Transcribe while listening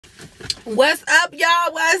What's up,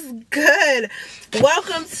 y'all? What's good?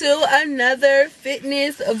 Welcome to another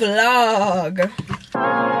fitness vlog.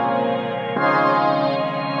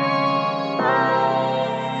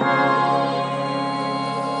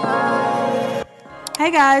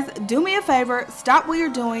 Hey guys, do me a favor, stop what you're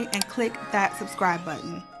doing and click that subscribe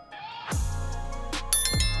button.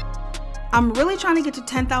 I'm really trying to get to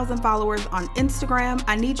 10,000 followers on Instagram.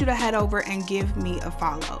 I need you to head over and give me a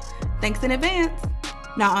follow. Thanks in advance.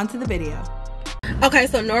 Now on to the video. Okay,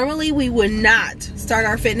 so normally we would not start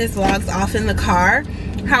our fitness vlogs off in the car.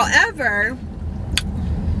 However,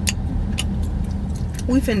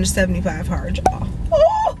 we finished 75 hard,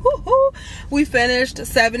 y'all. We finished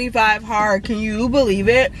 75 hard. Can you believe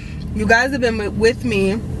it? You guys have been with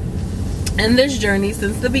me in this journey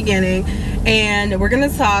since the beginning, and we're gonna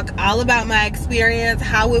talk all about my experience,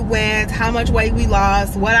 how it went, how much weight we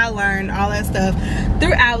lost, what I learned, all that stuff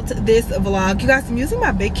throughout this vlog. You guys, I'm using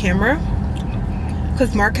my big camera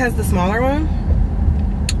because Mark has the smaller one,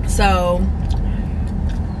 so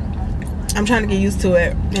I'm trying to get used to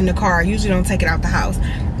it in the car. I usually don't take it out the house,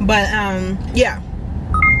 but yeah,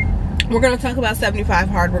 we're gonna talk about 75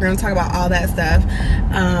 hard. We're gonna talk about all that stuff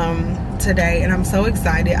today, and I'm so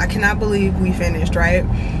excited. I cannot believe we finished, right?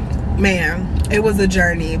 Man, it was a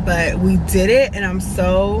journey, but we did it, and I'm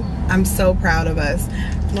so proud of us.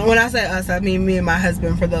 When I say us, I mean me and my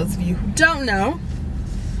husband, for those of you who don't know.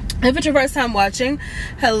 If it's your first time watching,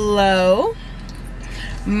 hello.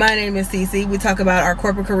 My name is Cece. We talk about our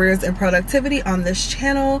corporate careers and productivity on this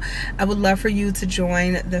channel. I would love for you to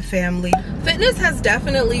join the family. Fitness has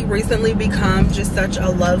definitely recently become just such a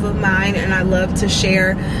love of mine, and I love to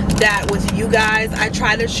share that with you guys. I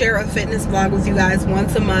try to share a fitness vlog with you guys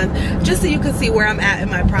once a month just so you can see where I'm at in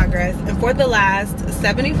my progress. And for the last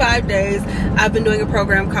 75 days, I've been doing a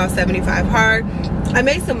program called 75 Hard. I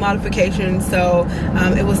made some modifications, so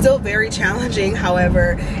it was still very challenging.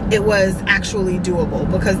 However, it was actually doable,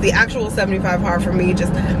 because the actual 75 hard for me,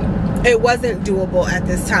 it wasn't doable at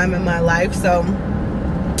this time in my life. So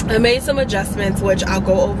I made some adjustments, which I'll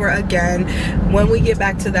go over again when we get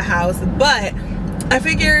back to the house. But I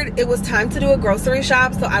figured it was time to do a grocery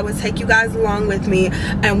shop, so I would take you guys along with me,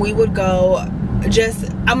 and we would go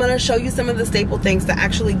I'm gonna show you some of the staple things that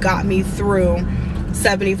actually got me through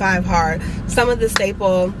 75 hard, some of the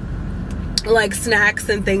staple like snacks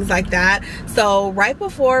and things like that. So right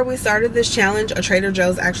before we started this challenge, a Trader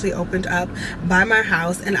Joe's actually opened up by my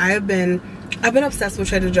house, and I've been obsessed with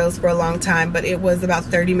Trader Joe's for a long time, but it was about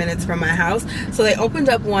 30 minutes from my house. So they opened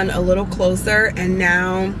up one a little closer, and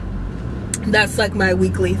now that's like my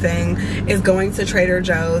weekly thing, is going to Trader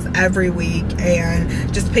Joe's every week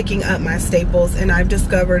and just picking up my staples. And I've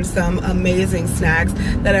discovered some amazing snacks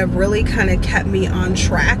that have really kind of kept me on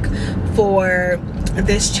track for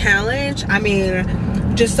this challenge. I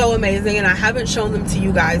mean, just so amazing, and I haven't shown them to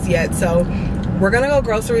you guys yet. So we're gonna go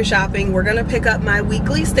grocery shopping, we're gonna pick up my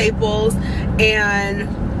weekly staples, and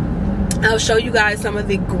I'll show you guys some of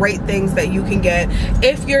the great things that you can get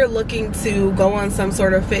if you're looking to go on some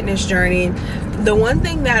sort of fitness journey. The one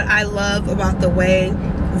thing that I love about the way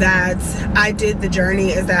that I did the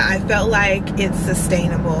journey is that I felt like it's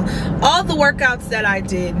sustainable. All the workouts that I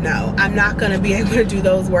did, no, I'm not going to be able to do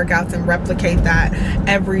those workouts and replicate that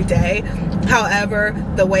every day. However,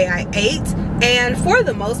 the way I ate, and for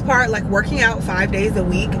the most part, like working out 5 days a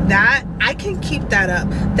week, that I can keep that up.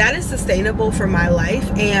 That is sustainable for my life,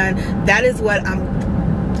 and that is what I'll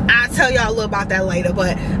tell y'all a little about that later,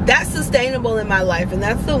 but that's sustainable in my life. And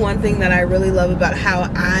that's the one thing that I really love about how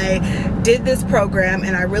I did this program,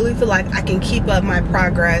 and I really feel like I can keep up my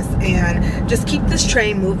progress and just keep this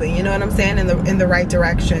train moving, you know what I'm saying, in the right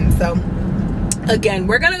direction. So again,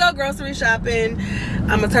 we're gonna go grocery shopping.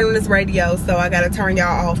 I'm gonna turn on this radio, so I gotta turn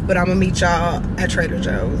y'all off, but I'm gonna meet y'all at Trader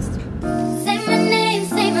Joe's. Say my name,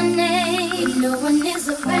 no one is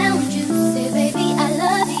around you. Say baby I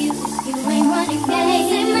love you, you ain't running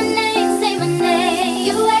game. Say my name,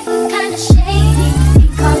 you acting kinda shady,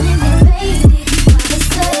 ain't calling me baby, what's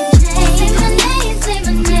the name? Say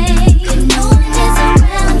my name, no one is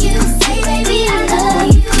around you. Say baby I love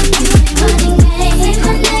you, you ain't running game.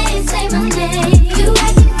 Say my name, you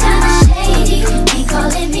acting kinda shady, ain't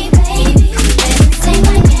calling me baby, say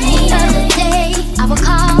my name. The other day I would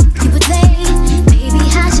call, you would say, baby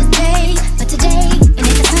how's your day? But today it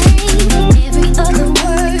ain't the same. Every other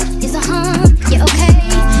word is a yeah, okay.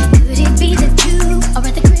 Could it be that you are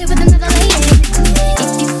at the crib with another lady?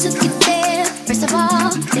 If you took it there, first of all,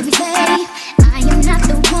 let me say, I am not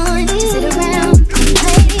the one to sit around and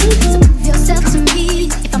play. So prove yourself to me,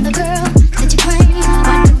 if I'm the girl that you claim.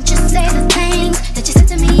 Why don't you say the things that you said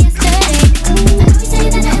to me yesterday? I know you say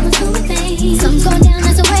that I am a stupid thing. Something's going down,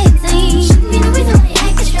 that's the way it's saying.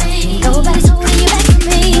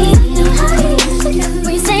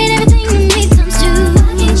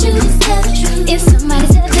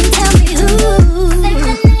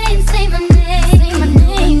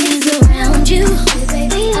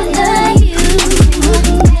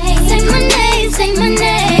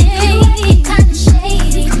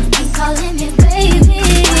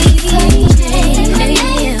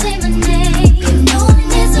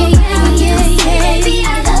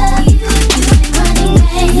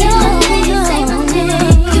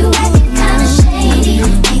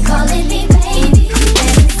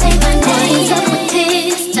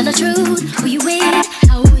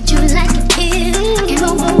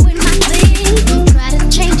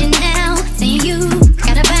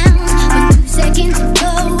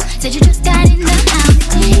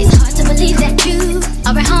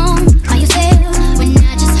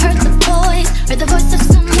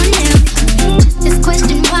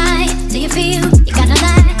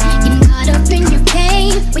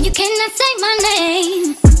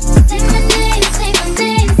 name. Say my name, say my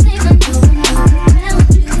name, say my name.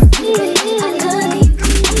 Around you, I love you.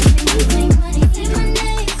 You ain't running. Say my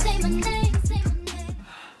name, say my name, say my name.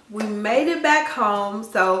 We made it back home,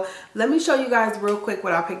 so let me show you guys real quick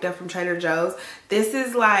what I picked up from Trader Joe's. This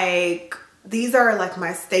is like, these are like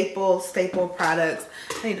my staple products.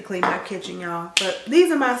 I need to clean my kitchen, y'all, but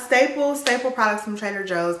these are my staple products from Trader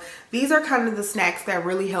Joe's. These are kind of the snacks that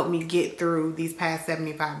really helped me get through these past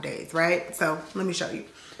 75 days, right? So let me show you.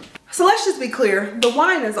 So let's just be clear, the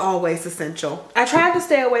wine is always essential. I tried to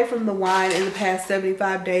stay away from the wine in the past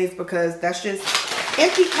 75 days because that's just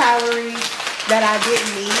empty calories that I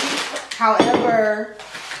didn't need. However,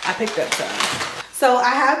 I picked up some. So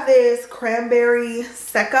I have this cranberry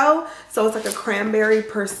secco. So it's like a cranberry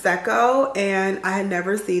prosecco, and I had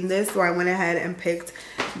never seen this, so I went ahead and picked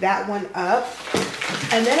that one up.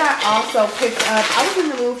 And then I also picked up, I was in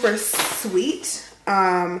the mood for sweet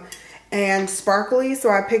and sparkly,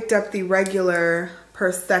 so I picked up the regular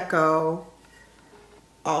prosecco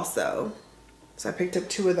also. So I picked up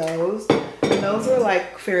 2 of those, and those were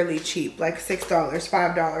like fairly cheap, like $6,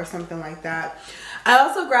 $5, something like that. I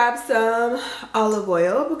also grabbed some olive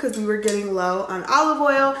oil because we were getting low on olive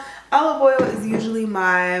oil. Olive oil is usually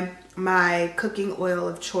my cooking oil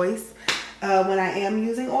of choice when I am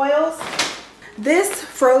using oils. This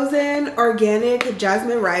frozen organic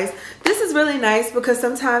jasmine rice, this is really nice because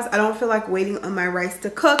sometimes I don't feel like waiting on my rice to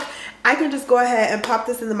cook. I can just go ahead and pop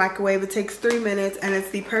this in the microwave. It takes 3 minutes and it's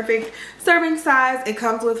the perfect serving size. It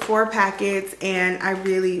comes with 4 packets and I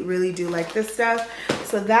really do like this stuff.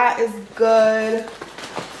 So that is good.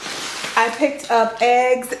 I picked up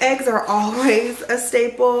eggs. Eggs are always a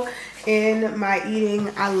staple in my eating.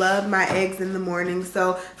 I love my eggs in the morning.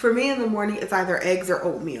 So for me in the morning, it's either eggs or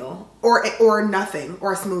oatmeal or nothing,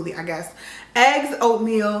 or a smoothie, I guess. Eggs,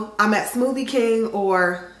 oatmeal, I'm at Smoothie King,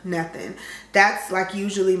 or nothing. That's like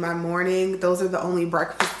usually my morning. Those are the only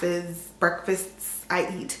breakfasts I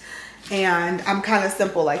eat. And I'm kind of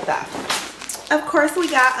simple like that. Of course, we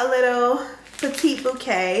got a little petite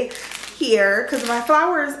bouquet here because my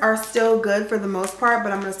flowers are still good for the most part,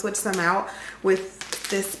 but I'm going to switch some out with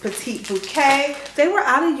this petite bouquet. They were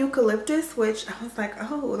out of eucalyptus, which I was like,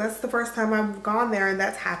 oh, that's the first time I've gone there and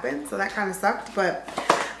that's happened, so that kind of sucked. But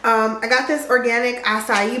I got this organic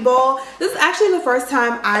acai bowl. This is actually the first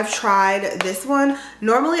time I've tried this one.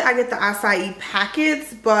 Normally I get the acai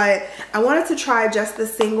packets, but I wanted to try just the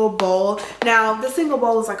single bowl. Now the single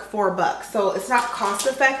bowl is like $4, so it's not cost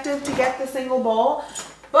effective to get the single bowl,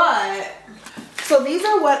 but so these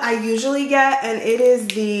are what I usually get, and it is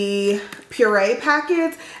the puree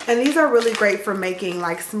packets, and these are really great for making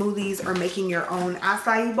like smoothies or making your own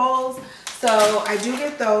acai bowls. So I do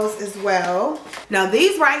get those as well. Now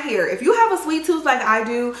these right here, if you have a sweet tooth like I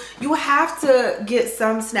do, you have to get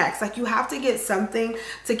some snacks. Like you have to get something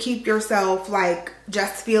to keep yourself like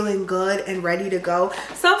just feeling good and ready to go.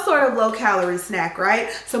 Some sort of low calorie snack, right?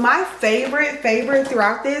 So my favorite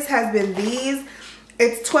throughout this has been these.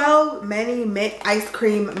 It's 12 mini mint ice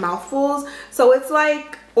cream mouthfuls. So it's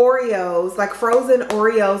like Oreos, like frozen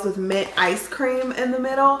Oreos with mint ice cream in the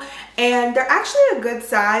middle, and they're actually a good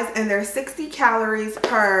size, and they're 60 calories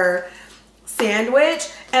per sandwich,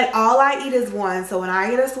 and all I eat is one. So when I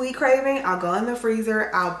get a sweet craving, I'll go in the freezer,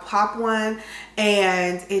 I'll pop one,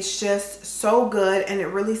 and it's just so good, and it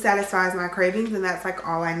really satisfies my cravings, and that's like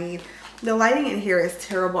all I need. The lighting in here is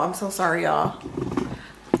terrible. I'm so sorry, y'all.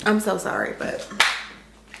 I'm so sorry, but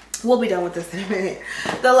we'll be done with this in a minute.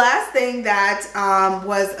 The last thing that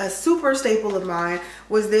was a super staple of mine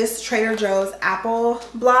was this Trader Joe's apple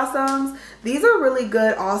blossoms. These are really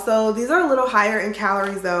good also. These are a little higher in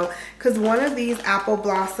calories though, because one of these apple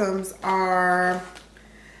blossoms are,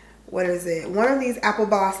 what is it? One of these apple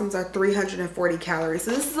blossoms are 340 calories.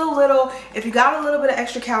 So this is a little, if you got a little bit of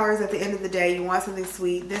extra calories at the end of the day, you want something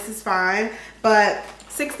sweet, this is fine. But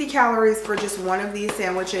 60 calories for just one of these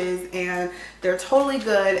sandwiches, and they're totally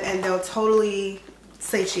good and they'll totally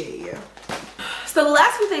satiate you. So the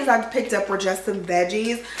last few things I picked up were just some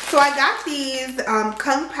veggies. So I got these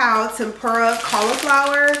Kung Pao tempura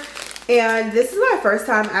cauliflower, and this is my first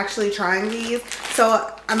time actually trying these.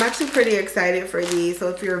 So I'm actually pretty excited for these. So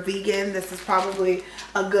if you're a vegan, this is probably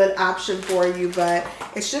a good option for you, but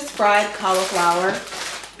it's just fried cauliflower.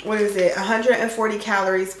 What is it? 140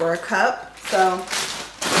 calories for a cup. So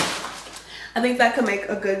I think that could make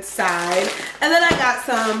a good side. And then I got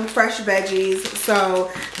some fresh veggies.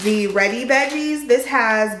 So the ready veggies, this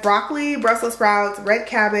has broccoli, Brussels sprouts, red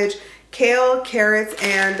cabbage, kale, carrots,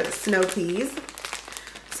 and snow peas.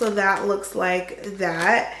 So that looks like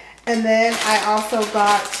that. And then I also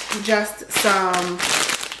got just some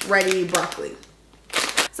ready broccoli.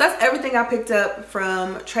 So that's everything I picked up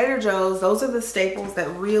from Trader Joe's. Those are the staples that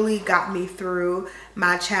really got me through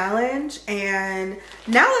my challenge. And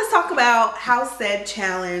now let's talk about how said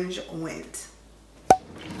challenge went.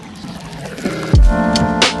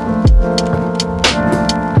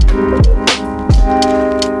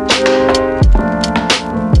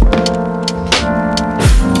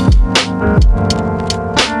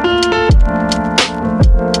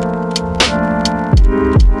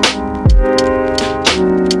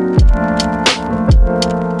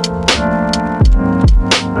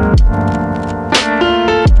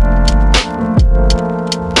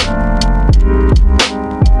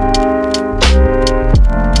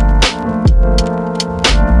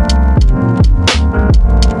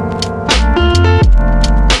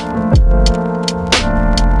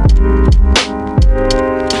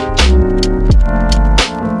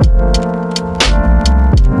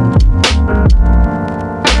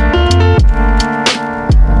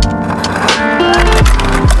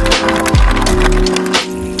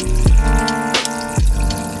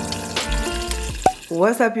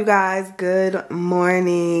 What's up, you guys? Good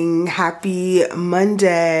morning. Happy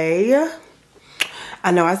Monday.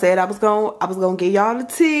 I know I said I was gonna get y'all the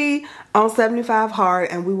tea on 75 hard,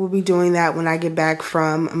 and we will be doing that when I get back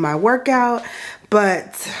from my workout,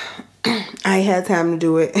 but I had time to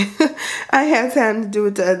do it. I had time to do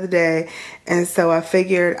it the other day, and so I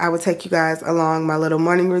figured I would take you guys along my little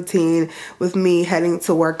morning routine with me heading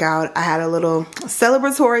to work out. I had a little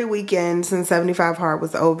celebratory weekend since 75 hard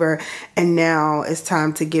was over, and now it's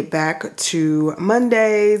time to get back to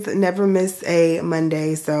Mondays. Never miss a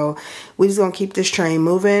Monday, so we just gonna keep this train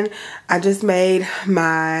moving. I just made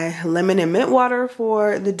my lemon and mint water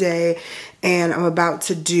for the day, and I'm about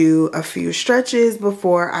to do a few stretches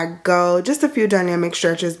before I go, just a few dynamic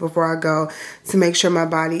stretches before I go to make sure my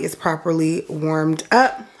body is properly warmed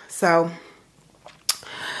up. So,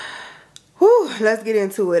 whew, let's get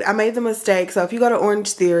into it. I made the mistake. So if you go to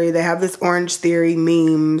Orange Theory, they have this Orange Theory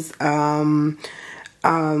memes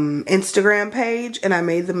Instagram page, and I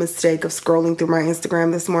made the mistake of scrolling through my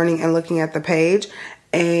Instagram this morning and looking at the page,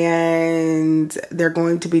 and they're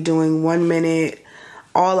going to be doing 1 minute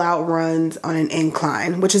all-out runs on an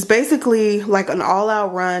incline, which is basically like an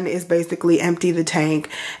all-out run is basically empty the tank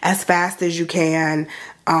as fast as you can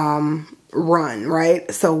run,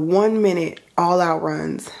 right? So 1 minute all-out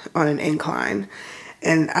runs on an incline,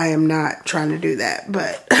 and I am not trying to do that,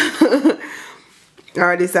 but I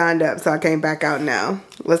already signed up, so I can't back out now.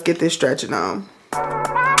 Let's get this stretching on.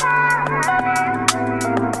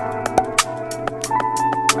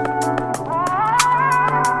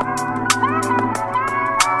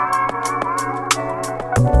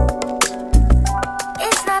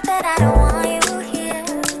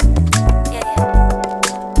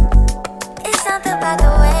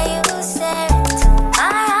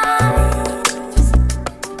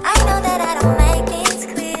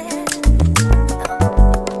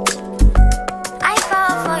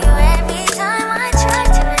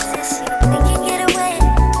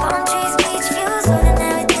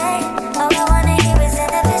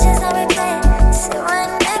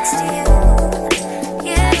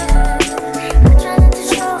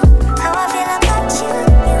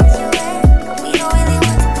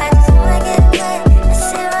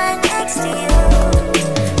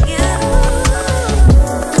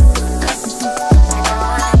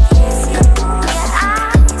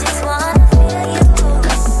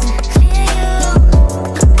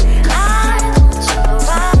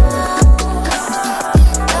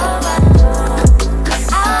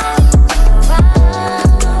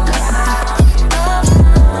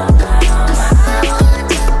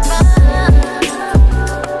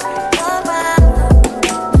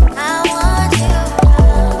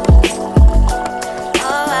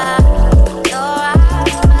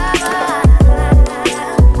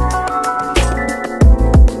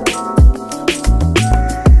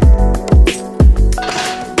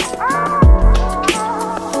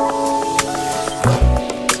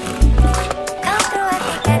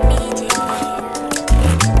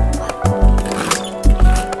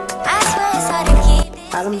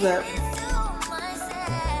 Bottoms up.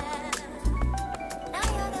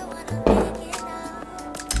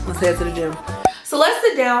 Let's head to the gym. So let's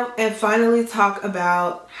sit down and finally talk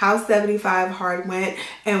about how 75 hard went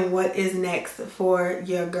and what is next for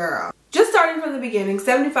your girl. Just starting from the beginning,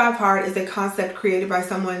 75 hard is a concept created by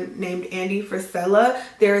someone named Andy Frisella.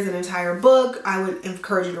 There is an entire book. I would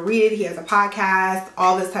encourage you to read it. He has a podcast,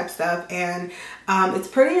 all this type of stuff, and it's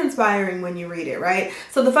pretty inspiring when you read it, right?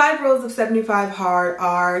 So the 5 rules of 75 hard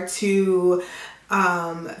are to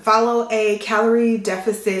Follow a calorie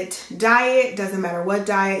deficit diet. Doesn't matter what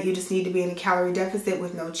diet, you just need to be in a calorie deficit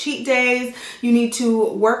with no cheat days. You need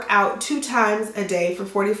to work out 2 times a day for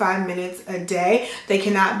 45 minutes a day. They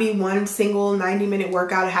cannot be one single 90-minute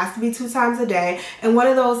workout. It has to be 2 times a day, and one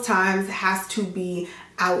of those times has to be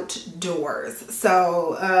outdoors.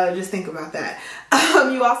 So just think about that.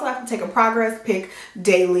 You also have to take a progress pic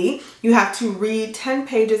daily. You have to read 10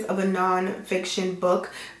 pages of a non-fiction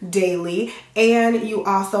book daily, and you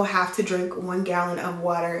also have to drink 1 gallon of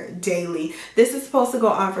water daily. This is supposed to go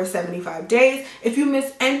on for 75 days. If you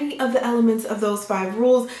miss any of the elements of those 5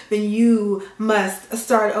 rules, then you must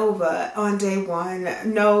start over on day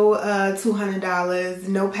 1. No $200,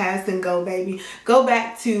 no pass and go, baby. Go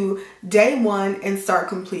back to day 1 and start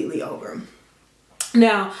completely over.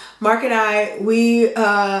 Now, Mark and I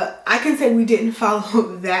can say we didn't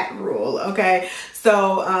follow that rule, okay?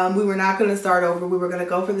 So we were not going to start over. We were going to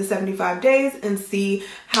go for the 75 days and see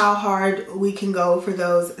how hard we can go for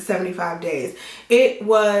those 75 days. It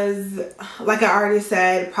was, like I already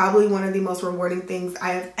said, probably one of the most rewarding things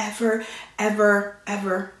I have ever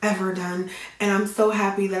done. And I'm so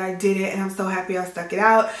happy that I did it, and I'm so happy I stuck it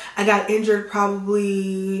out. I got injured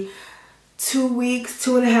probably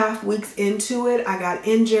 2.5 weeks into it. I got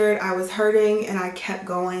injured, I was hurting, and I kept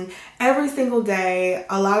going every single day.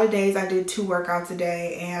 A lot of days I did 2 workouts a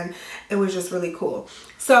day, and it was just really cool.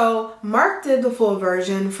 So Mark did the full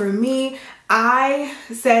version. For me, I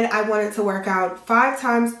said I wanted to work out 5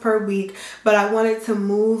 times per week, but I wanted to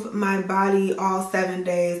move my body all 7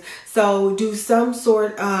 days. So do some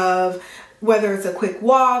sort of, whether it's a quick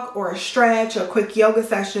walk or a stretch or a quick yoga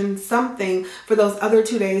session, something for those other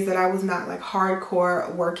 2 days that I was not like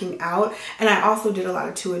hardcore working out. And I also did a lot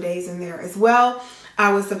of 2-a-days in there as well.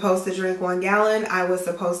 I was supposed to drink 1 gallon. I was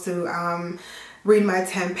supposed to read my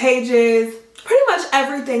 10 pages, pretty much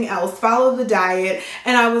everything else, follow the diet.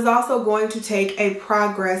 And I was also going to take a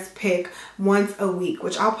progress pic once a week,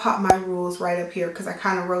 which I'll pop my rules right up here because I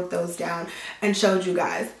kind of wrote those down and showed you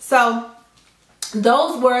guys. So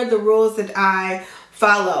those were the rules that I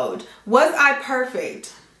followed. Was I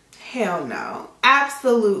perfect? Hell no.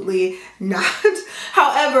 Absolutely not.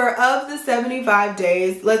 However, of the 75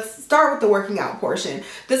 days, let's start with the working out portion.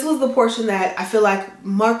 This was the portion that I feel like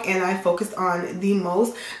Mark and I focused on the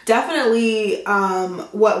most. Definitely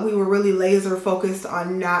what we were really laser focused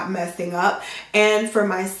on not messing up. And for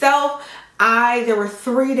myself, there were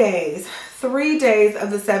 3 days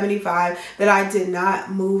of the 75 that I did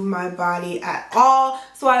not move my body at all.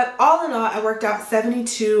 So all in all, I worked out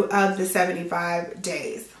 72 of the 75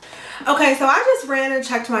 days. Okay, so I just ran and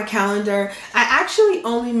checked my calendar. I actually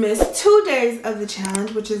only missed 2 days of the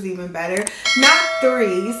challenge, which is even better, not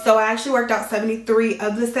 3. So I actually worked out 73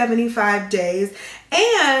 of the 75 days,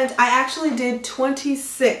 and I actually did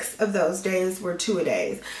 26 of those days were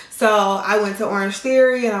 2-a-days. So I went to Orange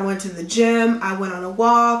Theory, and I went to the gym, I went on a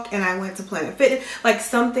walk, and I went to Planet Fitness, like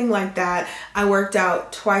something like that. I worked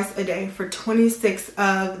out twice a day for 26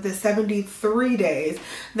 of the 73 days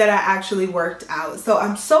that I actually worked out. So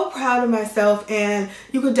I'm so proud of myself, and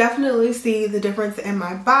you could definitely see the difference in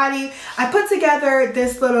my body. I put together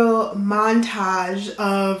this little montage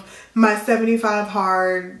of my 75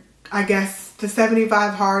 hard, I guess, the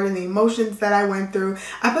 75 hard and the emotions that I went through.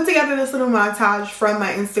 I put together this little montage from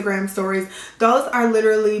my Instagram stories. Those are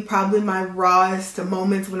literally probably my rawest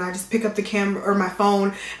moments when I just pick up the camera or my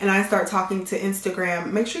phone and I start talking to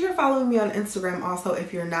Instagram. Make sure you're following me on Instagram also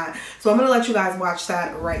if you're not. So I'm gonna let you guys watch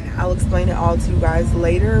that right now. I'll explain it all to you guys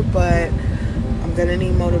later, but I'm gonna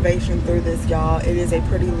need motivation through this, y'all. It is a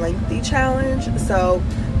pretty lengthy challenge, so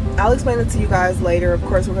I'll explain it to you guys later. Of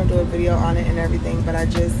course, we're gonna do a video on it and everything, but I'm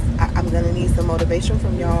gonna need some motivation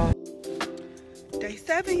from y'all. Day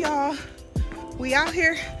 7, y'all. We out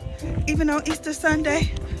here, even on Easter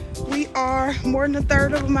Sunday. We are more than a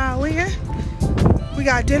third of a mile in. We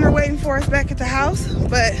got dinner waiting for us back at the house,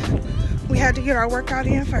 but we had to get our workout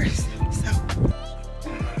in first. So,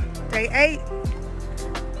 day 8.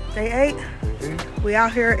 We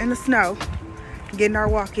out here in the snow, getting our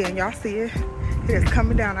walk in. Y'all see it? It is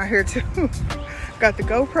coming down out here too. Got the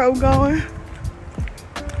GoPro going.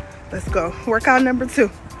 Let's go. Workout number 2.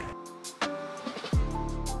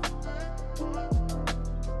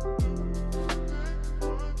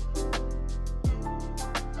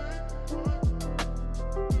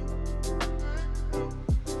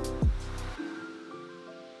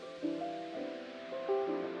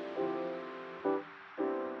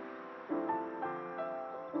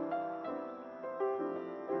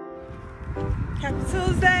 Happy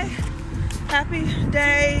Tuesday. Happy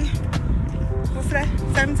day, what's today?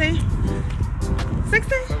 17?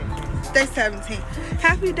 16? Day 17.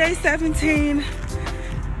 Happy day 17.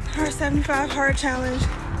 Our 75 hard challenge.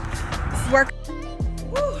 This is work.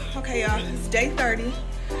 Woo. Okay, y'all. It's day 30.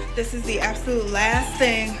 This is the absolute last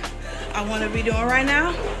thing I want to be doing right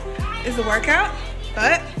now. Is a workout,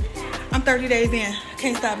 but I'm 30 days in.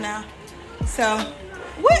 Can't stop now. So,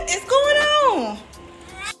 what is going on?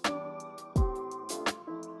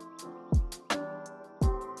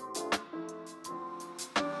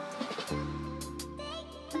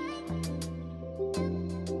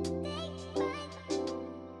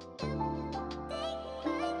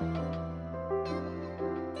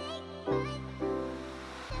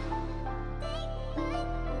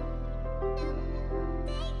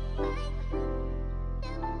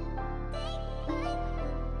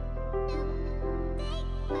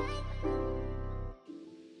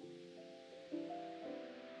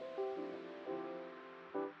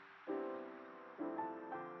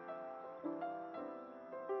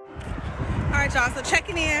 Alright y'all, so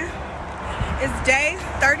checking in. It's day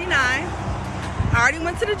 39. I already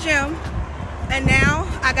went to the gym and now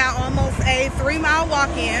I got almost a 3-mile walk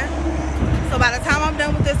in. So by the time I'm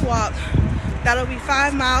done with this walk, that'll be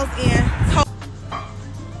 5 miles in total.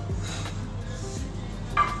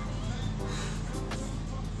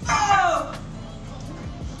 Oh!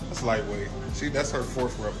 That's lightweight. See, that's her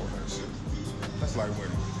 4th rep on that shit. That's lightweight.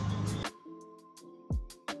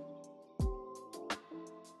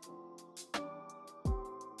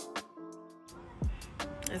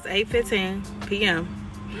 It's 8:15 p.m.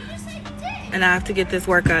 and I have to get this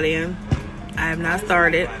workout in. I have not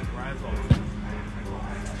started.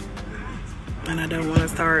 And I don't want to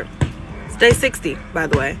start. It's day 60, by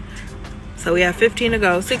the way. So we have 15 to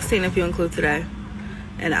go. 16 if you include today.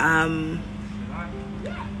 And I'm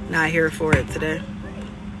not here for it today.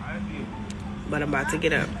 But I'm about to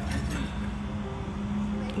get up.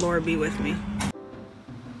 Lord be with me.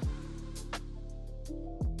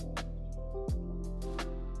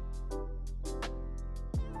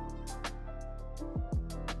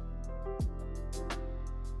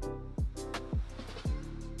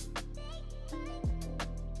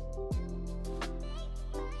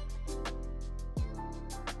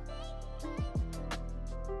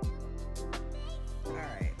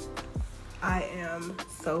 I am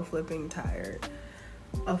so flipping tired.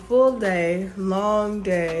 A full day, long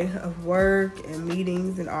day of work and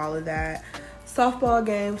meetings and all of that. Softball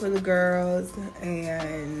game for the girls,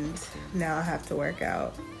 and now I have to work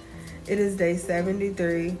out. It is day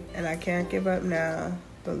 73 and I can't give up now,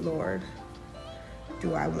 but Lord,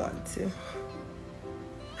 do I want to.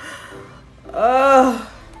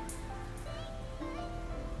 Oh,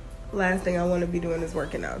 last thing I want to be doing is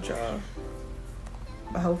working out, y'all.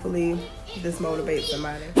 But hopefully this motivates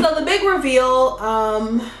somebody. So the big reveal,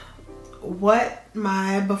 what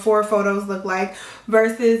my before photos look like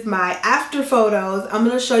versus my after photos. I'm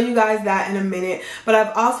going to show you guys that in a minute. But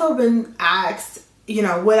I've also been asked, you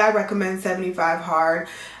know, would I recommend 75 hard?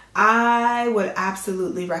 I would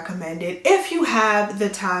absolutely recommend it if you have the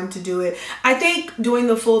time to do it. I think doing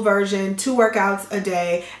the full version, 2 workouts a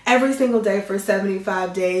day, every single day for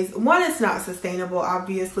 75 days, 1, it's not sustainable,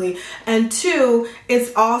 obviously, and 2,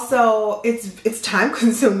 it's also, it's time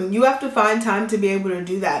consuming. You have to find time to be able to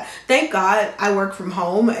do that. Thank God I work from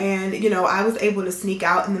home, and you know, I was able to sneak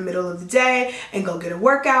out in the middle of the day and go get a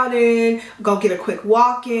workout in, go get a quick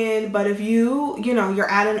walk in. But if you know,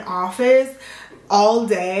 you're at an office all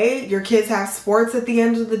day, your kids have sports at the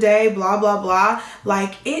end of the day, blah blah blah,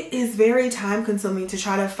 like it is very time consuming to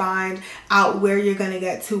try to find out where you're gonna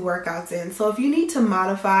get 2 workouts in. So if you need to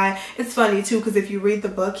modify, it's funny too, because if you read the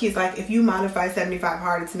book, he's like, if you modify 75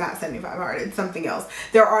 hard, it's not 75 hard, it's something else.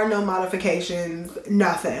 There are no modifications,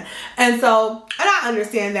 nothing. And so, and I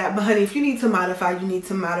understand that, but honey, if you need to modify, you need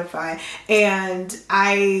to modify. And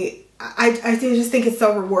I just think it's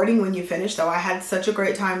so rewarding when you finish, though. I had such a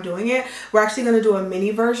great time doing it. We're actually going to do a mini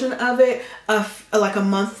version of it, of like a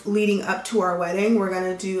month leading up to our wedding. We're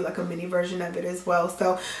going to do like a mini version of it as well.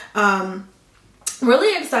 So,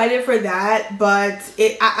 really excited for that, but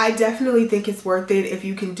I definitely think it's worth it if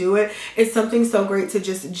you can do it. It's something so great to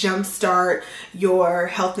just jumpstart your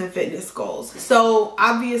health and fitness goals. So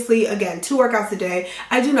obviously, again, 2 workouts a day,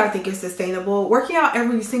 I do not think it's sustainable. Working out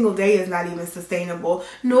every single day is not even sustainable,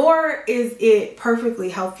 nor is it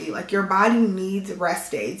perfectly healthy. Like, your body needs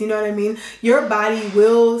rest days, you know what I mean? Your body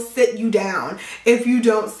will sit you down if you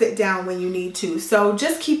don't sit down when you need to. So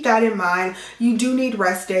just keep that in mind. You do need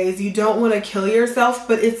rest days. You don't want to kill yourself yourself,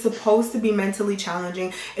 but it's supposed to be mentally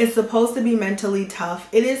challenging. It's supposed to be mentally tough.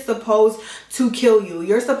 It is supposed to kill you.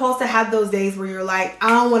 You're supposed to have those days where you're like, I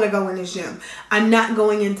don't want to go in this gym. I'm not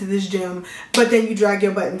going into this gym, but then you drag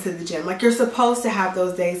your butt into the gym. Like, you're supposed to have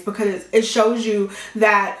those days because it shows you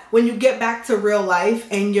that when you get back to real life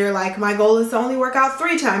and you're like, my goal is to only work out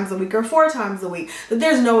 3 times a week or 4 times a week, that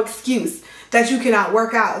there's no excuse that you cannot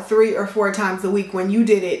work out 3 or 4 times a week when you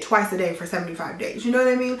did it twice a day for 75 days. You know what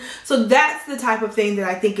I mean? So that's the type of thing that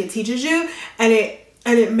I think it teaches you, and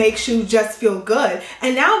it makes you just feel good.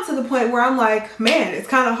 And now to the point where I'm like, man, it's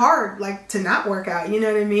kind of hard like to not work out, you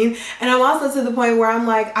know what I mean? And I'm also to the point where I'm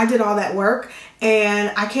like, I did all that work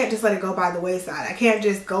and I can't just let it go by the wayside. I can't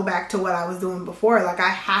just go back to what I was doing before. Like, I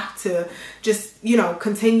have to just, you know,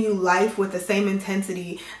 continue life with the same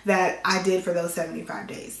intensity that I did for those 75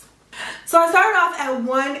 days. So I started off at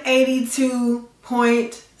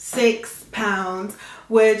 182.6 pounds,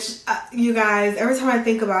 which you guys, every time I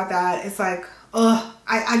think about that, it's like, ugh,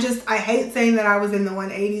 I hate saying that I was in the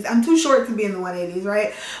 180s. I'm too short to be in the 180s,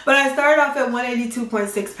 right? But I started off at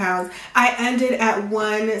 182.6 pounds. I ended at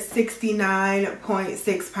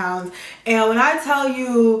 169.6 pounds. And when I tell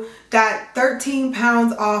you that 13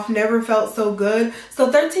 pounds off never felt so good.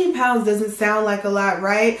 So 13 pounds doesn't sound like a lot,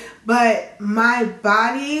 right? But my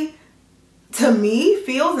body, to me,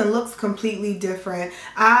 feels and looks completely different.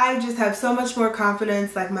 I just have so much more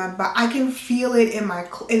confidence. Like, I can feel it in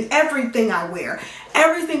everything I wear,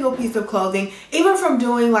 every single piece of clothing, even from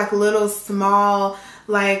doing like little small,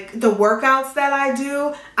 like the workouts that I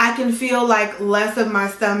do. I can feel like less of my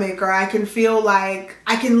stomach, or I can feel like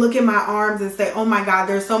I can look at my arms and say, oh my God,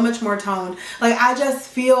 there's so much more toned. Like, I just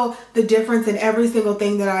feel the difference in every single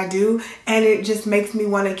thing that I do, and it just makes me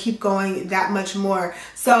want to keep going that much more.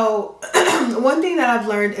 So one thing that I've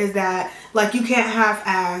learned is that, like, you can't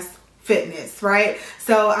half-ass fitness, right?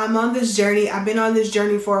 So I'm on this journey. I've been on this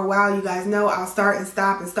journey for a while. You guys know I'll start and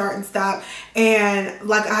stop and start and stop, and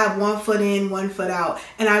like, I have 1 foot in, 1 foot out,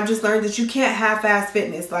 and I've just learned that you can't half-ass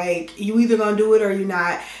fitness. Like, you either gonna do it or you're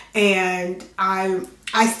not, and I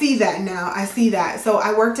see that now. I see that. So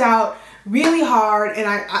I worked out really hard, and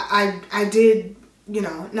I did, you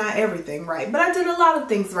know, not everything right, but I did a lot of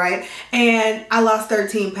things right, and I lost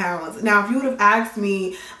 13 pounds. Now, if you would have asked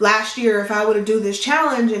me last year if I would have do this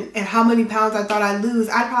challenge and how many pounds I thought I'd lose,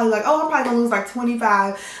 I'd probably like, oh, I'm probably gonna lose like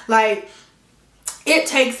 25. Like, it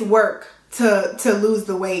takes work to lose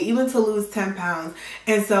the weight, even to lose 10 pounds.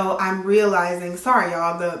 And so I'm realizing, sorry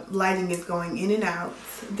y'all, the lighting is going in and out,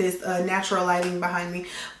 this natural lighting behind me,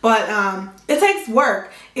 but it takes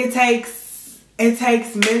work. It takes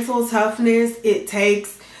mental toughness. It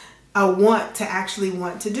takes a want to actually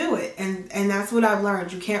want to do it. And that's what I've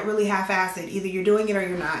learned. You can't really half-ass it. Either you're doing it or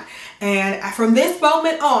you're not. And from this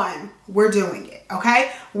moment on, we're doing it. Okay?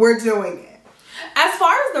 We're doing it. As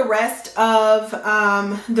far as the rest of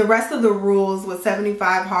the rules with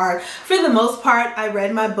 75 Hard, for the most part, I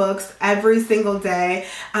read my books every single day.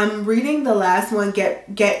 I'm reading the last one,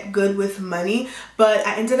 Get Good with Money, but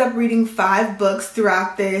I ended up reading 5 books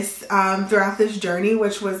throughout this journey,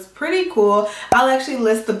 which was pretty cool. I'll actually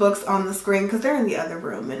list the books on the screen because they're in the other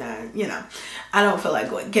room, and I don't feel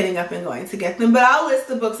like getting up and going to get them, but I'll list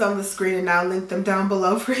the books on the screen and I'll link them down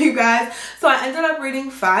below for you guys. So I ended up reading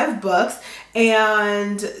 5 books,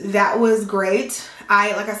 and that was great.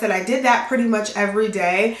 Like I said, I did that pretty much every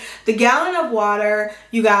day. The gallon of water,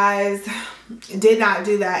 you guys, did not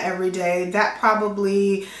do that every day. That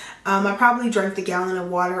probably, I probably drank the gallon of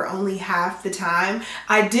water only half the time.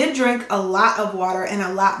 I did drink a lot of water and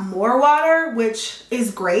a lot more water, which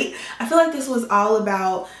is great. I feel like this was all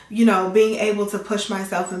about, you know, being able to push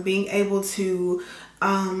myself and being able to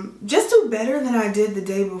just do better than I did the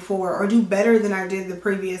day before, or do better than I did the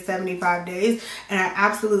previous 75 days. And I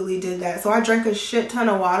absolutely did that. So I drank a shit ton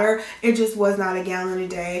of water. It just was not a gallon a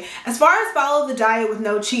day. As far as follow the diet with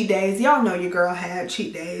no cheat days, y'all know your girl had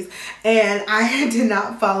cheat days, and I did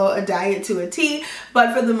not follow a diet to a T,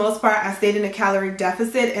 but for the most part I stayed in a calorie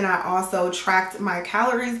deficit, and I also tracked my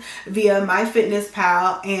calories via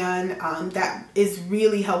MyFitnessPal, and that is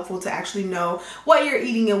really helpful to actually know what you're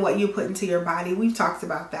eating and what you put into your body. We've talked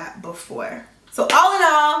about that before. So all in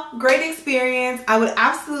all, great experience. I would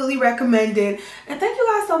absolutely recommend it. And thank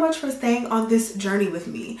you guys so much for staying on this journey with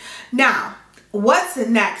me. Now, what's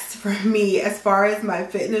next for me as far as my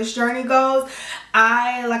fitness journey goes?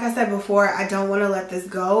 Like I said before, I don't want to let this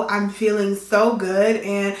go. I'm feeling so good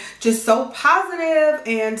and just so positive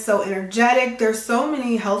and so energetic. There's so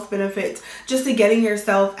many health benefits just to getting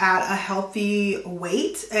yourself at a healthy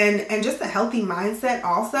weight and just a healthy mindset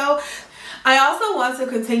also. I also want to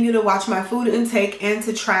continue to watch my food intake and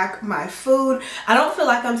to track my food. I don't feel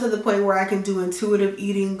like I'm to the point where I can do intuitive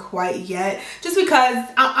eating quite yet, just because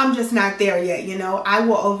I'm just not there yet, you know. I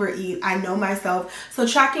will overeat. I know myself. So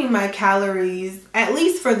tracking my calories, at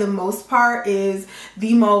least for the most part, is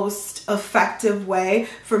the most effective way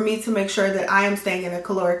for me to make sure that I am staying in a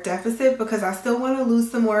caloric deficit, because I still want to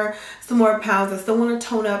lose some more pounds. I still want to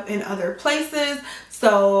tone up in other places.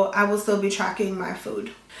 So I will still be tracking my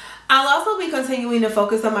food. I'll also be continuing to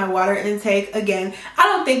focus on my water intake. Again, I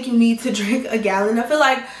don't think you need to drink a gallon. I feel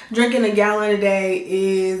like drinking a gallon a day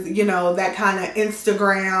is, you know, that kind of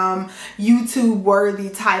Instagram, YouTube worthy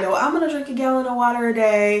title. I'm going to drink a gallon of water a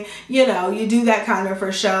day. You know, you do that kind of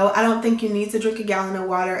for show. I don't think you need to drink a gallon of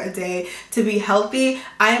water a day to be healthy.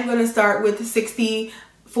 I am going to start with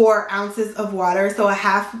 64 ounces of water, so a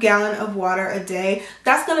half gallon of water a day.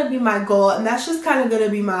 That's gonna be my goal, and that's just kind of gonna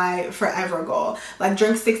be my forever goal. Like,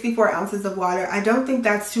 drink 64 ounces of water. I don't think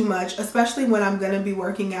that's too much, especially when I'm gonna be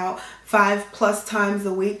working out 5+ times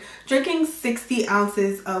a week. Drinking 64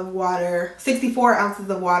 ounces of water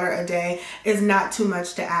a day is not too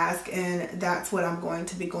much to ask, and that's what I'm going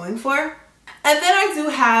to be going for. And then I do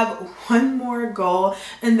have one more goal,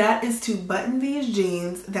 and that is to button these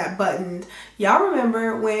jeans that buttoned. Y'all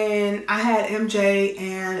remember when I had MJ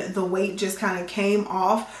and the weight just kind of came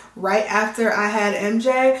off right after I had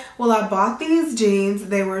MJ? Well, I bought these jeans.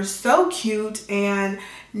 They were so cute, and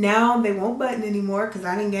now they won't button anymore because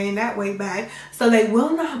I didn't gain that weight back. So they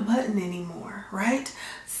will not button anymore, right?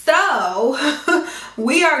 So I'm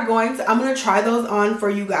going to try those on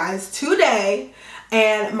for you guys today.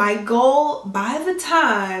 And my goal by the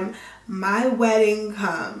time my wedding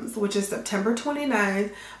comes, which is September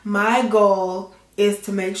 29th, my goal is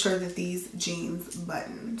to make sure that these jeans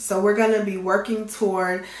button. So we're going to be working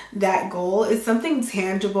toward that goal. It's something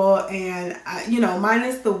tangible, and you know,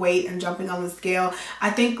 minus the weight and jumping on the scale, I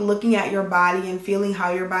think looking at your body and feeling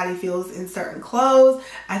how your body feels in certain clothes,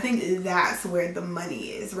 I think that's where the money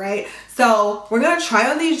is, right? So we're going to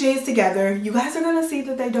try on these jeans together. You guys are going to see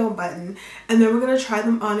that they don't button, and then we're going to try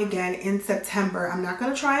them on again in September. I'm not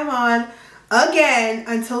going to try them on again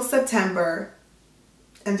until September,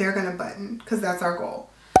 and they're gonna button, because that's our goal.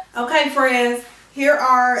 Okay, friends, here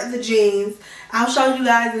are the jeans. I'll show you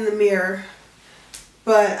guys in the mirror,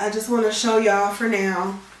 but I just want to show y'all for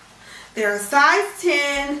now. They're a size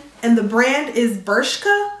 10, and the brand is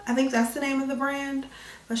Bershka. I think that's the name of the brand.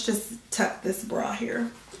 Let's just tuck this bra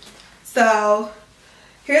here. So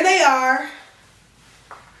here they are.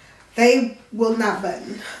 They will not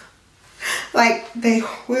button. Like, they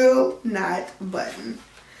will not button.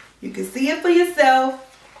 You can see it for yourself.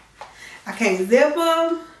 I can't zip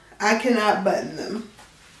them. I cannot button them.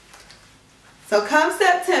 So come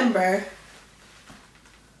September,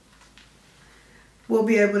 we'll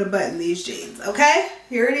be able to button these jeans, okay?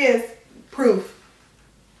 Here it is. Proof.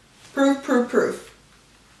 Proof, proof, proof.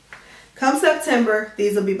 Come September,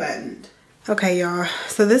 these will be buttoned. Okay, y'all.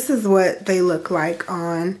 So this is what they look like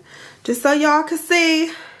on. Just so y'all can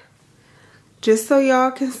see. Just so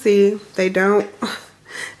y'all can see. They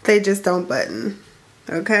just don't button,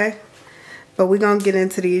 okay? But we're gonna get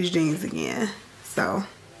into these jeans again. So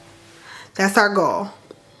that's our goal.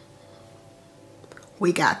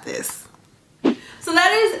 We got this. So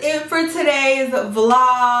that is it for today's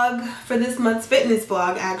vlog, for this month's fitness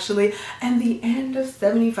vlog actually, and the end of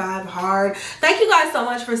 75 hard. Thank you guys so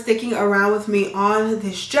much for sticking around with me on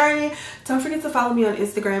this journey. Don't forget to follow me on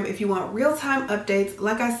Instagram if you want real-time updates.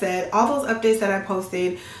 Like I said, all those updates that I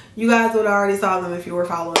posted, you guys would already saw them if you were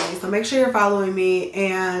following me. So make sure you're following me,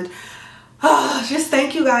 and just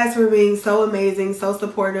thank you guys for being so amazing, so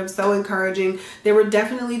supportive, so encouraging. There were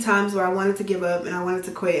definitely times where I wanted to give up and I wanted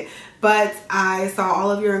to quit, but I saw all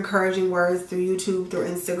of your encouraging words through YouTube, through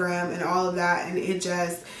Instagram, and all of that, and it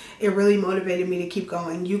really motivated me to keep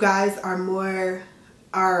going. You guys are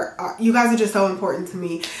you guys are just so important to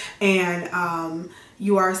me, and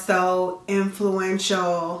you are so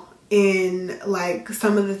influential in like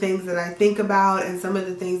some of the things that I think about and some of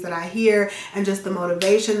the things that I hear, and just the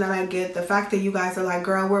motivation that I get. The fact that you guys are like,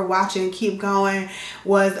 girl, we're watching, keep going,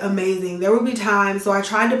 was amazing. There would be times, so I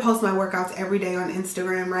tried to post my workouts every day on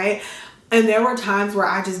Instagram, right? And there were times where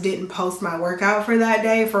I just didn't post my workout for that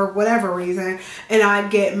day for whatever reason, and I'd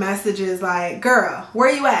get messages like, girl, where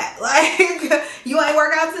you at? Like, you ain't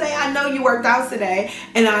work out today? I know you worked out today.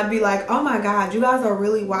 And I'd be like, oh my God, you guys are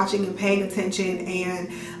really watching and paying attention and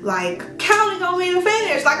like counting on me to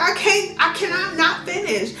finish. Like, I cannot not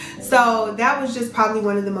finish. So that was just probably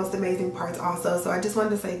one of the most amazing parts also. So I just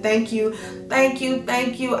wanted to say thank you, thank you,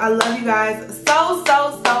 thank you. I love you guys so,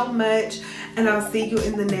 so, so much. And I'll see you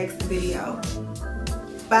in the next video.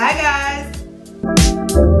 Bye, guys.